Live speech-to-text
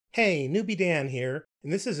Hey, Newbie Dan here,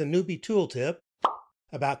 and this is a Newbie tool tip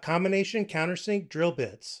about Combination Countersink Drill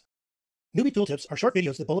Bits. Newbie tool tips are short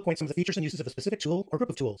videos that bullet point some of the features and uses of a specific tool or group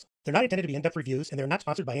of tools. They're not intended to be in-depth reviews, and they're not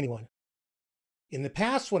sponsored by anyone. In the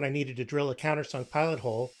past, when I needed to drill a countersunk pilot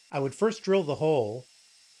hole, I would first drill the hole,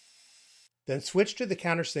 then switch to the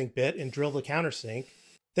countersink bit and drill the countersink,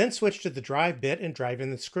 then switch to the drive bit and drive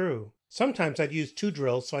in the screw. Sometimes I'd use two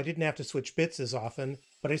drills so I didn't have to switch bits as often,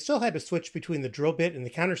 but I still had to switch between the drill bit and the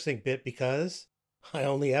countersink bit because I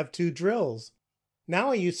only have two drills.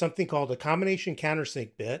 Now I use something called a combination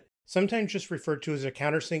countersink bit, sometimes just referred to as a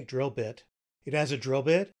countersink drill bit. It has a drill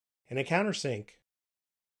bit and a countersink.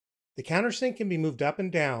 The countersink can be moved up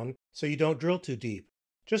and down so you don't drill too deep.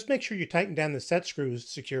 Just make sure you tighten down the set screws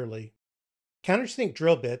securely. Countersink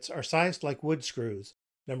drill bits are sized like wood screws,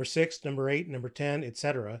 number 6, number 8, number 10,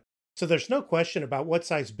 etc. So there's no question about what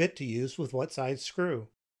size bit to use with what size screw.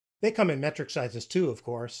 They come in metric sizes too, of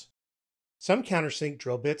course. Some countersink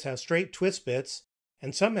drill bits have straight twist bits,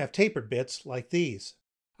 and some have tapered bits like these.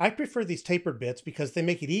 I prefer these tapered bits because they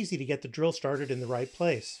make it easy to get the drill started in the right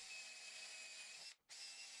place.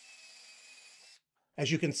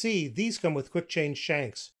 As you can see, these come with quick change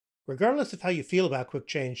shanks. Regardless of how you feel about quick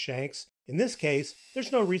change shanks, in this case,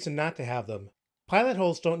 there's no reason not to have them. Pilot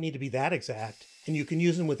holes don't need to be that exact, and you can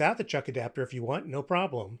use them without the chuck adapter if you want, no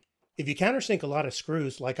problem. If you countersink a lot of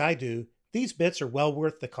screws like I do, these bits are well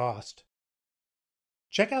worth the cost.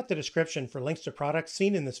 Check out the description for links to products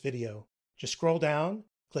seen in this video. Just scroll down,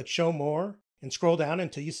 click Show More, and scroll down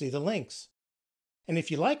until you see the links. And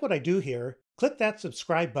if you like what I do here, click that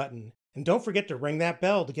subscribe button, and don't forget to ring that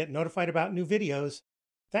bell to get notified about new videos.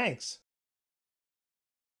 Thanks!